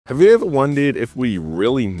Have you ever wondered if we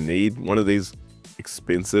really need one of these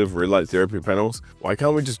expensive red light therapy panels? Why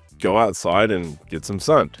can't we just go outside and get some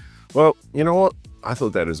sun? Well, you know what? I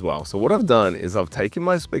thought that as well. So what I've done is I've taken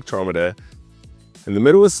my spectrometer in the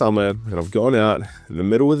middle of summer and I've gone out in the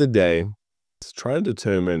middle of the day to try and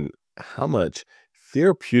determine how much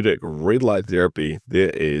therapeutic red light therapy there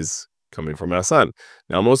is coming from our sun.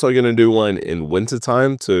 Now, I'm also going to do one in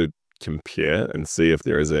wintertime to compare and see if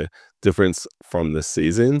there is a difference from the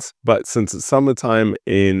seasons. But since it's summertime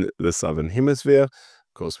in the southern hemisphere, of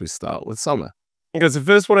course, we start with summer. Okay, so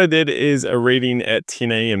first what I did is a reading at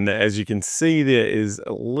 10 a.m. Now, as you can see, there is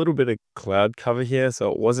a little bit of cloud cover here,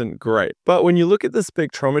 so it wasn't great. But when you look at the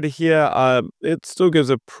spectrometer here, it still gives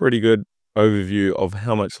a pretty good overview of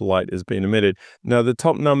how much light is being emitted. Now, the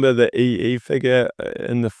top number, the EE figure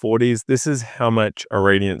in the 40s, this is how much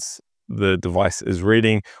irradiance the device is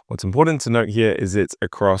reading. What's important to note here is it's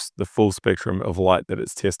across the full spectrum of light that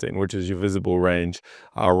it's testing, which is your visible range,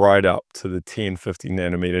 right up to the 1050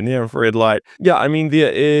 nanometer near infrared light. Yeah, I mean,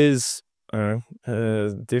 there is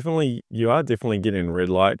definitely, you are definitely getting red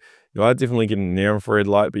light. You are definitely getting near infrared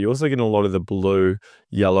light, but you're also getting a lot of the blue,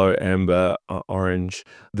 yellow, amber, orange.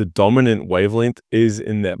 The dominant wavelength is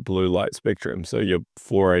in that blue light spectrum, so your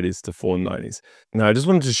 480s to 490s. Now, I just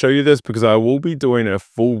wanted to show you this because I will be doing a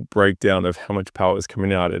full breakdown of how much power is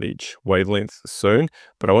coming out at each wavelength soon,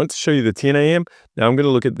 but I want to show you the 10 a.m. Now, I'm going to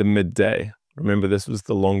look at the midday. Remember, this was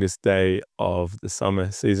the longest day of the summer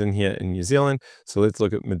season here in New Zealand, so let's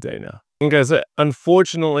look at midday now. Okay, so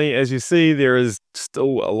unfortunately, as you see, there is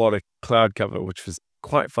still a lot of cloud cover, which was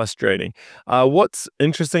quite frustrating. What's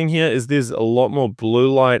interesting here is there's a lot more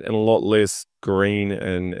blue light and a lot less green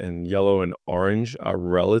and yellow and orange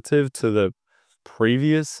relative to the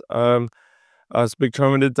previous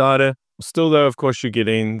spectrometer data. Still though, of course, you're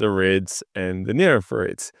getting the reds and the near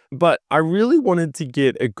infrareds. But I really wanted to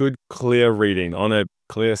get a good clear reading on a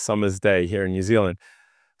clear summer's day here in New Zealand.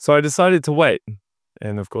 So I decided to wait.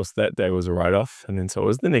 And of course, that day was a write-off. And then so it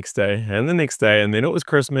was the next day and the next day. And then it was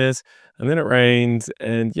Christmas. And then it rained.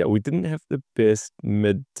 And yeah, we didn't have the best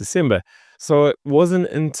mid-December. So it wasn't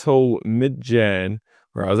until mid-Jan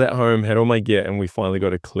where I was at home, had all my gear, and we finally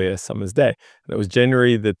got a clear summer's day. And it was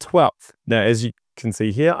January the 12th. Now, as you can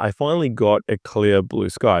see here, I finally got a clear blue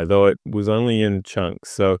sky, though it was only in chunks.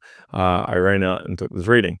 So I ran out and took this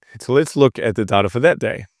reading. So let's look at the data for that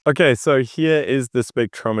day. Okay, so here is the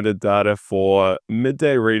spectrometer data for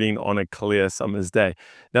midday reading on a clear summer's day.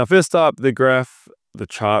 Now, first up, the graph, the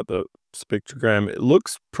chart, the spectrogram, it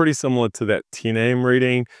looks pretty similar to that 10 a.m.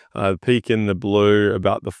 reading. The peak in the blue,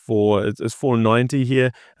 about the 490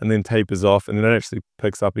 here, and then tapers off, and then it actually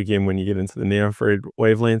picks up again when you get into the near infrared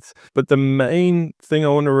wavelengths. But the main thing I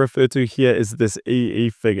want to refer to here is this EE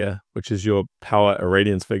figure, which is your power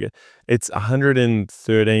irradiance figure. It's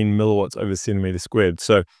 113 milliwatts over centimeter squared.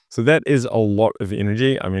 So that is a lot of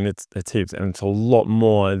energy. I mean, it's heaps, and it's a lot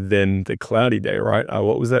more than the cloudy day, right?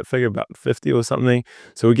 What was that figure, about 50 or something?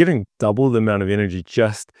 So we're getting double the amount of energy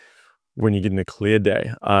just when you're getting a clear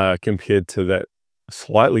day compared to that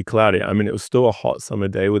slightly cloudy. I mean, it was still a hot summer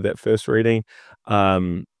day with that first reading,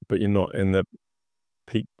 but you're not in the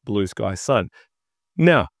peak blue sky sun.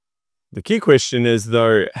 Now, the key question is,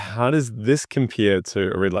 though, how does this compare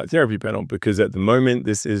to a red light therapy panel? Because at the moment,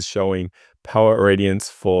 this is showing power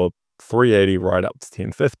irradiance for 380 right up to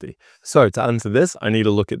 1050. So to answer this, I need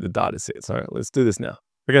to look at the data set. So let's do this now.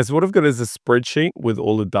 Okay, so what I've got is a spreadsheet with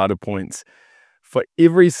all the data points for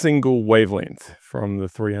every single wavelength from the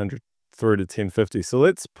 300 through to 1050. So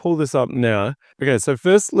let's pull this up now. Okay, so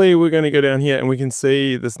firstly, we're going to go down here and we can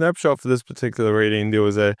see the snapshot for this particular reading. There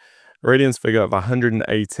was a radiance figure of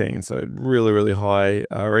 118, so really, really high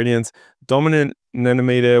radiance. Dominant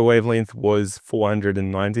nanometer wavelength was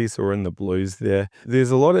 490, so we're in the blues there. There's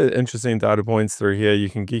a lot of interesting data points through here. You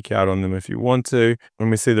can geek out on them if you want to. When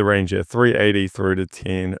we see the range here, 380 through to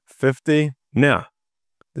 1050. Now,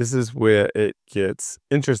 this is where it gets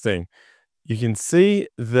interesting. You can see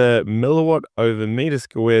the milliwatt over meter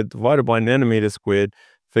squared divided by nanometer squared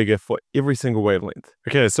figure for every single wavelength.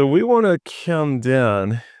 Okay, so we want to come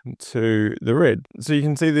down to the red. So you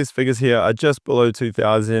can see these figures here are just below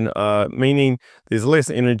 2000, meaning there's less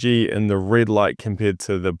energy in the red light compared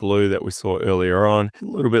to the blue that we saw earlier on. A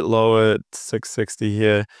little bit lower at 660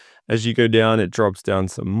 here. As you go down, it drops down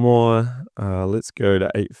some more. Let's go to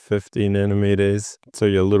 850 nanometers. So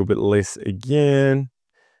you're a little bit less again.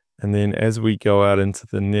 And then as we go out into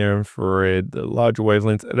the near infrared, the larger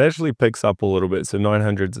wavelengths, it actually picks up a little bit. So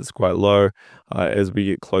 900s is quite low. As we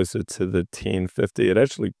get closer to the 1050, it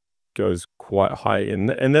actually goes quite high,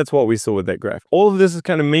 and that's what we saw with that graph. All of this is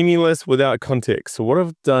kind of meaningless without context. So what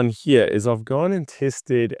I've done here is I've gone and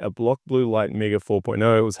tested a block blue light Mega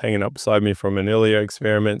 4.0. It was hanging up beside me from an earlier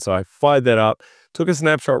experiment, so I fired that up, took a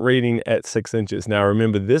snapshot reading at 6 inches. Now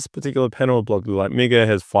remember, this particular panel, block blue light Mega,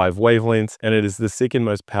 has 5 wavelengths, and it is the second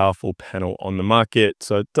most powerful panel on the market.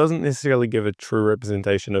 So it doesn't necessarily give a true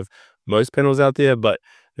representation of most panels out there, but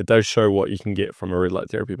it does show what you can get from a red light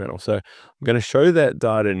therapy panel. So I'm going to show that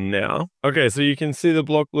data now. Okay, so you can see the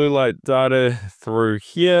block blue light data through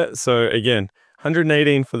here. So again,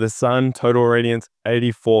 118 for the sun, total radiance,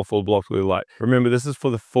 84 for block blue light. Remember, this is for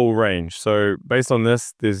the full range. So based on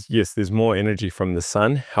this, there's more energy from the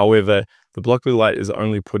sun. However, the block blue light is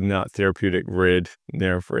only putting out therapeutic red,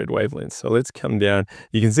 near infrared wavelengths. So let's come down.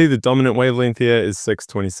 You can see the dominant wavelength here is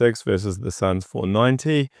 626 versus the sun's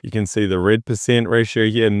 490. You can see the red percent ratio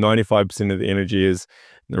here, 95% of the energy is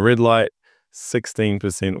in the red light,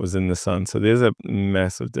 16% was in the sun. So there's a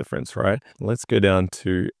massive difference, right? Let's go down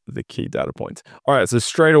to the key data points. All right, so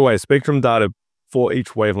straight away, spectrum data for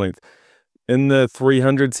each wavelength. In the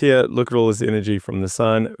 300s here, look at all this energy from the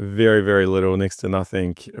sun. Very, very little, next to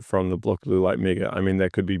nothing from the block blue light Mega. I mean,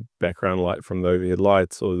 that could be background light from the overhead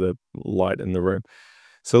lights or the light in the room.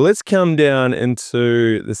 So let's come down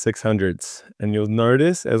into the 600s, and you'll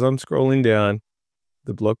notice as I'm scrolling down,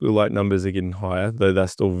 the block blue light numbers are getting higher, though they're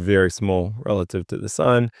still very small relative to the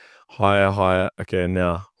sun. Higher, higher. Okay,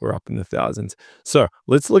 now we're up in the thousands. So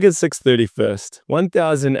let's look at 630 first.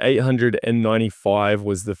 1,895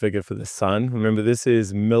 was the figure for the sun. Remember, this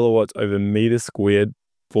is milliwatts over meter squared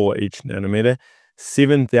for each nanometer.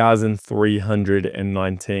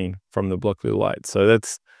 7,319 from the block blue light. So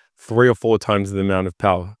that's 3 or 4 times the amount of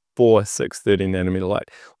power for 630 nanometer light.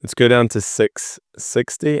 Let's go down to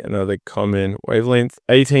 660, another common wavelength,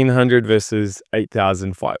 1800 versus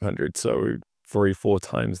 8500. So 3-4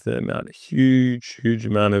 times the amount. Huge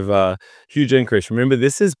amount of huge increase. Remember,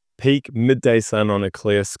 this is peak midday sun on a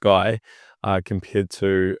clear sky compared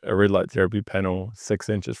to a red light therapy panel 6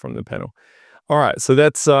 inches from the panel. All right, so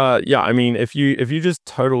that's yeah, I mean, if you just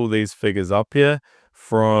total these figures up here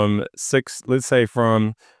from let's say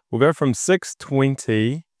we'll go from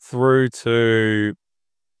 620 through to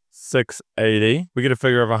 680, we get a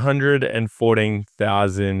figure of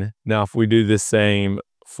 114,000. Now, if we do the same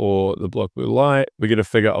for the block blue light, we get a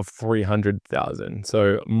figure of 300,000.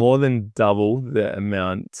 So more than double the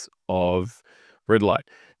amount of red light.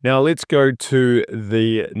 Now let's go to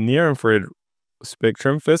the near infrared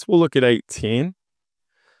spectrum. First, we'll look at 810.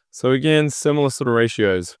 So again, similar sort of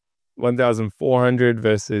ratios. 1,400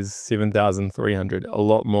 versus 7,300, a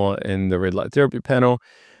lot more in the red light therapy panel.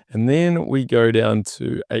 And then we go down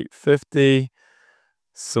to 850,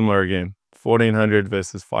 similar again, 1,400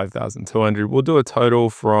 versus 5,200. We'll do a total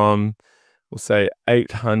from, we'll say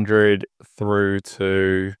 800 through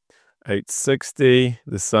to 860.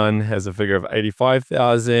 The sun has a figure of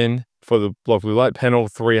 85,000. For the block blue light panel,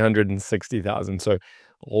 360,000. So a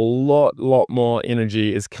lot more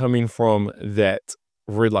energy is coming from that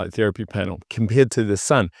red light therapy panel compared to the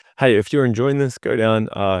sun. Hey, if you're enjoying this, go down,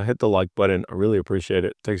 hit the like button. I really appreciate it.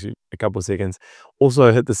 It takes you a couple of seconds.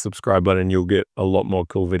 Also hit the subscribe button. You'll get a lot more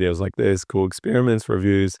cool videos like this, cool experiments,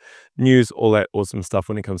 reviews, news, all that awesome stuff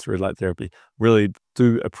when it comes to red light therapy. Really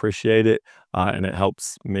do appreciate it, and it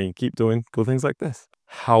helps me keep doing cool things like this.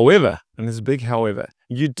 However, and there's a big however,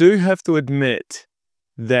 you do have to admit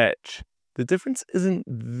that the difference isn't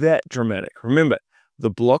that dramatic. Remember, the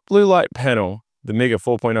block blue light panel, the Mega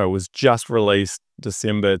 4.0, was just released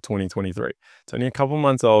December 2023. It's only a couple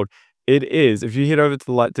months old. It is, if you head over to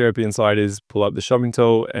the Light Therapy Insiders, pull up the shopping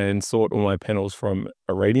tool and sort all my panels from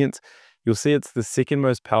Irradiance, you'll see it's the second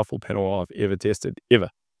most powerful panel I've ever tested, ever.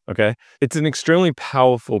 Okay? It's an extremely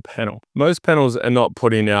powerful panel. Most panels are not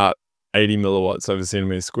putting out 80 milliwatts over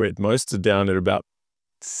centimeter squared. Most are down at about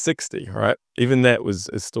 60, right? Even that is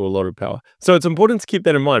still a lot of power. So it's important to keep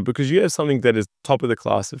that in mind because you have something that is top of the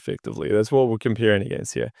class effectively. That's what we're comparing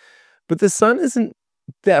against here. But the sun isn't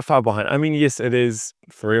that far behind. I mean, yes, it is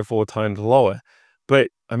 3 or 4 times lower, but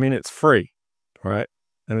I mean, it's free, right?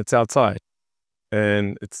 And it's outside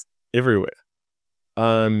and it's everywhere.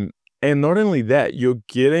 And not only that, you're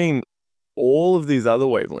getting all of these other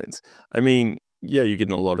wavelengths. I mean, yeah, you're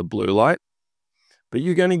getting a lot of blue light, but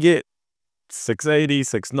you're going to get 680,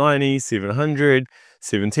 690, 700,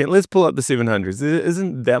 710. Let's pull up the 700s. There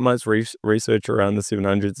isn't that much research around the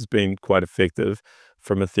 700s. It's been quite effective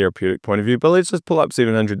from a therapeutic point of view, but let's just pull up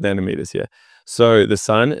 700 nanometers here. So the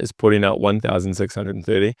sun is putting out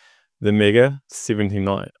 1,630, the Mega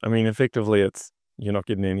 79. I mean, effectively, you're not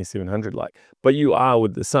getting any 700 light, but you are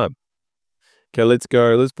with the sun. Okay, let's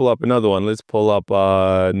go. Let's pull up another one. Let's pull up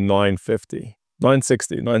 950,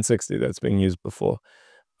 960 that's being used before.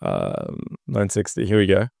 960, here we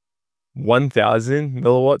go. 1000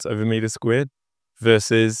 milliwatts over meter squared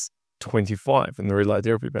versus 25 in the red light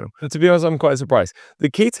therapy panel. But to be honest, I'm quite surprised. The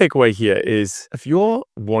key takeaway here is if you're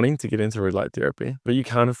wanting to get into red light therapy, but you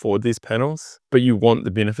can't afford these panels, but you want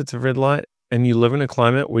the benefits of red light, and you live in a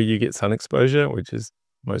climate where you get sun exposure, which is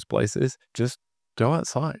most places, just go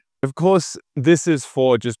outside. Of course, this is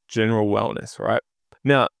for just general wellness, right?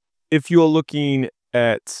 Now, if you're looking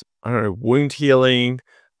at, I don't know, wound healing,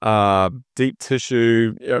 deep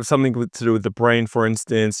tissue, something to do with the brain, for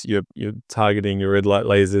instance, you're targeting your red light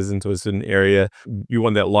lasers into a certain area. You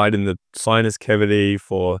want that light in the sinus cavity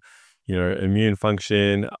for, immune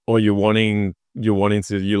function, or you're wanting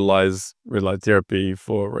to utilize red light therapy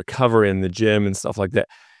for recovery in the gym and stuff like that.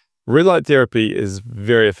 Red light therapy is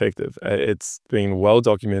very effective. It's been well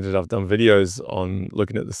documented. I've done videos on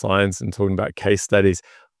looking at the science and talking about case studies.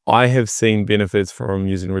 I have seen benefits from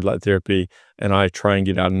using red light therapy, and I try and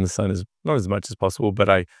get out in the sun not as much as possible, but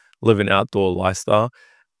I live an outdoor lifestyle.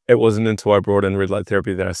 It wasn't until I brought in red light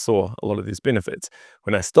therapy that I saw a lot of these benefits.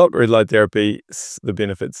 When I stopped red light therapy, the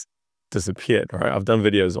benefits disappeared, right? I've done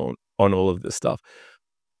videos on all of this stuff.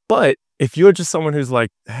 But if you're just someone who's like,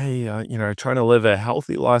 hey, trying to live a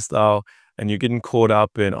healthy lifestyle, and you're getting caught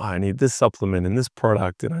up in, I need this supplement and this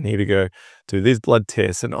product, and I need to go do these blood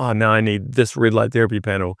tests, and now I need this red light therapy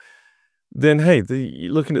panel, then hey,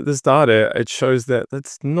 looking at this data, it shows that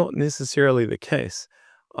that's not necessarily the case.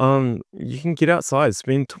 You can get outside,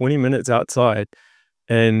 spend 20 minutes outside,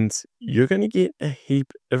 and you're going to get a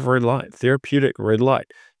heap of red light, therapeutic red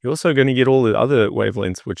light. You're also going to get all the other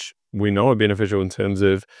wavelengths, which we know are beneficial in terms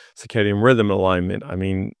of circadian rhythm alignment. I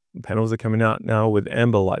mean, panels are coming out now with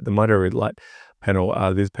amber light, the mito red light panel.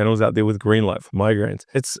 There's panels out there with green light for migraines.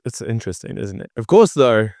 It's interesting, isn't it? Of course,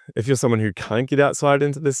 though, if you're someone who can't get outside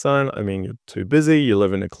into the sun, I mean, you're too busy, you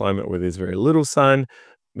live in a climate where there's very little sun,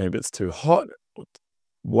 maybe it's too hot,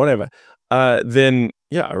 whatever, then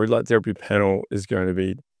yeah, a red light therapy panel is going to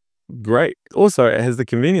be great. Also, it has the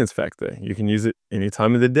convenience factor. You can use it any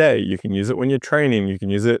time of the day. You can use it when you're training. You can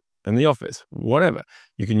use it in the office, whatever.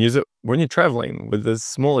 You can use it when you're traveling with the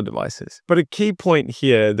smaller devices. But a key point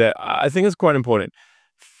here that I think is quite important,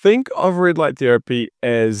 think of red light therapy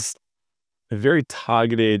as a very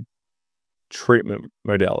targeted treatment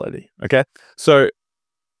modality, okay? So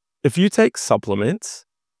if you take supplements,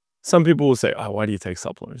 some people will say, oh, why do you take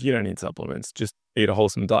supplements? You don't need supplements. Just eat a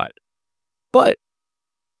wholesome diet. But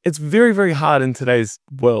it's very, very hard in today's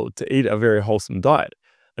world to eat a very wholesome diet.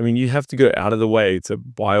 I mean, you have to go out of the way to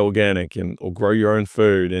buy organic or grow your own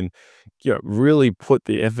food and really put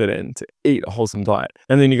the effort in to eat a wholesome diet.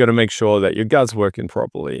 And then you got to make sure that your gut's working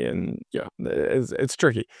properly, and it's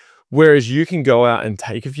tricky. Whereas you can go out and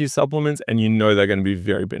take a few supplements and they're going to be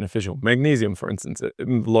very beneficial. Magnesium, for instance, a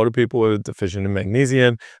lot of people are deficient in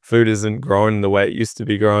magnesium. Food isn't growing the way it used to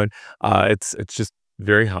be growing. It's just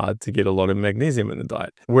very hard to get a lot of magnesium in the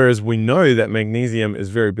diet. Whereas we know that magnesium is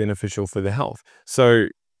very beneficial for the health. So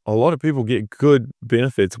a lot of people get good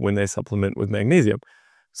benefits when they supplement with magnesium.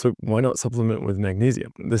 So why not supplement with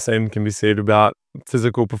magnesium? The same can be said about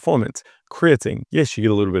physical performance. Creatine. Yes, you get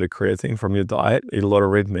a little bit of creatine from your diet. Eat a lot of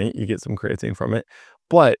red meat, you get some creatine from it.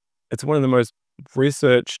 But it's one of the most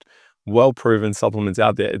researched, well-proven supplements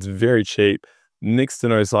out there. It's very cheap, next to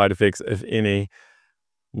no side effects, if any.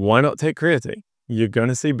 Why not take creatine? You're going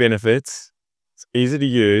to see benefits. It's easy to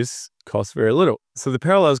use, costs very little. So the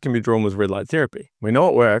parallels can be drawn with red light therapy. We know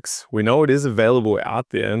it works. We know it is available out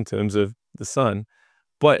there in terms of the sun.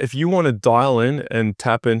 But if you want to dial in and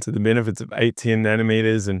tap into the benefits of 8-10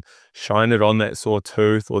 nanometers and shine it on that sore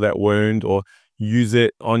tooth or that wound, or use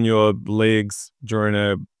it on your legs during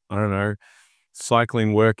a,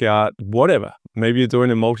 cycling workout, whatever. Maybe you're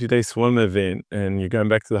doing a multi-day swim event and you're going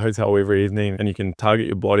back to the hotel every evening, and you can target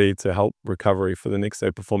your body to help recovery for the next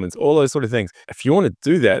day performance, all those sort of things. If you want to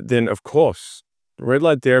do that, then of course, red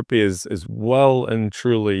light therapy is well and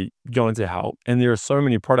truly going to help. And there are so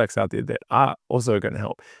many products out there that are also going to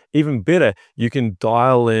help. Even better, you can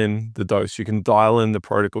dial in the dose, you can dial in the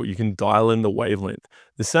protocol, you can dial in the wavelength.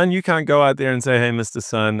 The sun, you can't go out there and say, hey, Mr.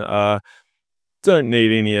 Sun, don't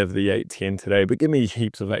need any of the 810 today, but give me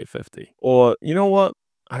heaps of 850. Or, you know what?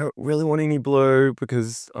 I don't really want any blue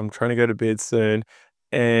because I'm trying to go to bed soon,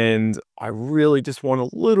 and I really just want a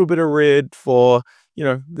little bit of red for,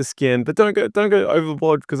 the skin, but don't go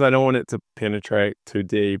overboard because I don't want it to penetrate too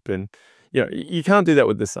deep. And, you can't do that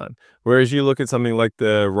with the sun. Whereas you look at something like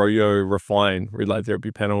the Royo Refine red light therapy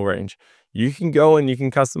panel range, You can go and you can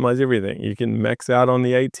customize everything. You can max out on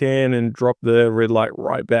the 810 and drop the red light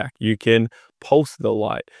right back. You can pulse the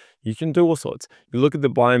light. You can do all sorts. You look at the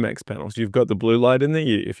Biomax panels. You've got the blue light in there.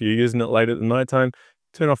 If you're using it late at the nighttime,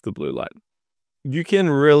 turn off the blue light. You can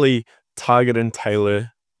really target and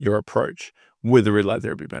tailor your approach with the red light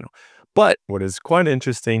therapy panel. But what is quite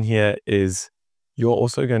interesting here is you're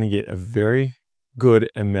also going to get a very good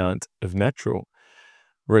amount of natural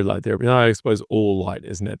red light therapy. I suppose all light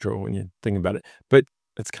is natural when you think about it, but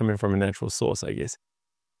it's coming from a natural source, I guess.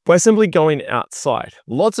 By simply going outside,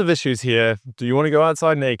 lots of issues here. Do you want to go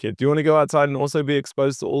outside naked? Do you want to go outside and also be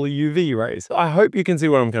exposed to all the UV rays? I hope you can see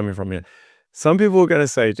where I'm coming from here. Some people are going to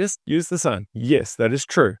say, just use the sun. Yes, that is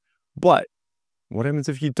true. But what happens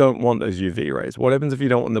if you don't want those UV rays? What happens if you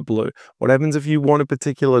don't want the blue? What happens if you want a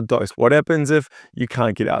particular dose? What happens if you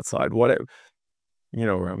can't get outside? You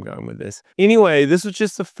know where I'm going with this. Anyway, this was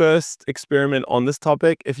just the first experiment on this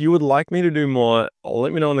topic. If you would like me to do more,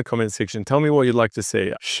 let me know in the comment section. Tell me what you'd like to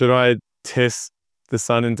see. Should I test the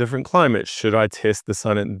sun in different climates? Should I test the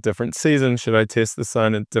sun in different seasons? Should I test the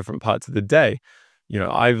sun in different parts of the day? You know,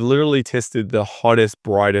 I've literally tested the hottest,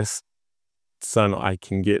 brightest sun I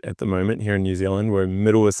can get at the moment here in New Zealand. We're in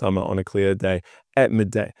middle of summer on a clear day at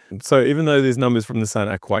midday. So even though these numbers from the sun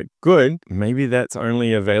are quite good, maybe that's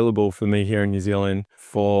only available for me here in New Zealand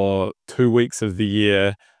for 2 weeks of the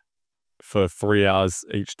year for 3 hours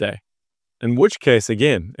each day. In which case,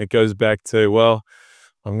 again, it goes back to, well,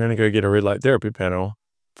 I'm going to go get a red light therapy panel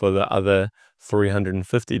for the other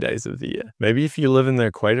 350 days of the year. Maybe if you live in the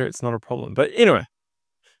equator, it's not a problem. But anyway,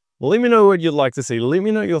 let me know what you'd like to see. Let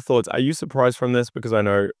me know your thoughts. Are you surprised from this? Because I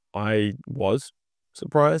know I was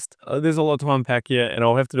surprised. There's a lot to unpack here, and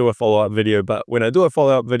I'll have to do a follow-up video. But when I do a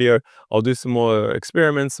follow-up video, I'll do some more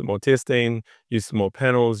experiments, some more testing, use some more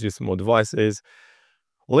panels, use some more devices.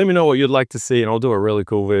 Let me know what you'd like to see, and I'll do a really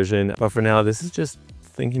cool version. But for now, this is just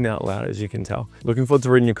thinking out loud, as you can tell. Looking forward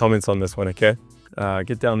to reading your comments on this one, okay?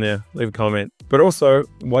 Get down there, leave a comment. But also,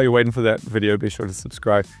 while you're waiting for that video, be sure to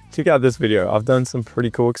subscribe. Check out this video. I've done some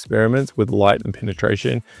pretty cool experiments with light and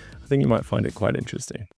penetration. I think you might find it quite interesting.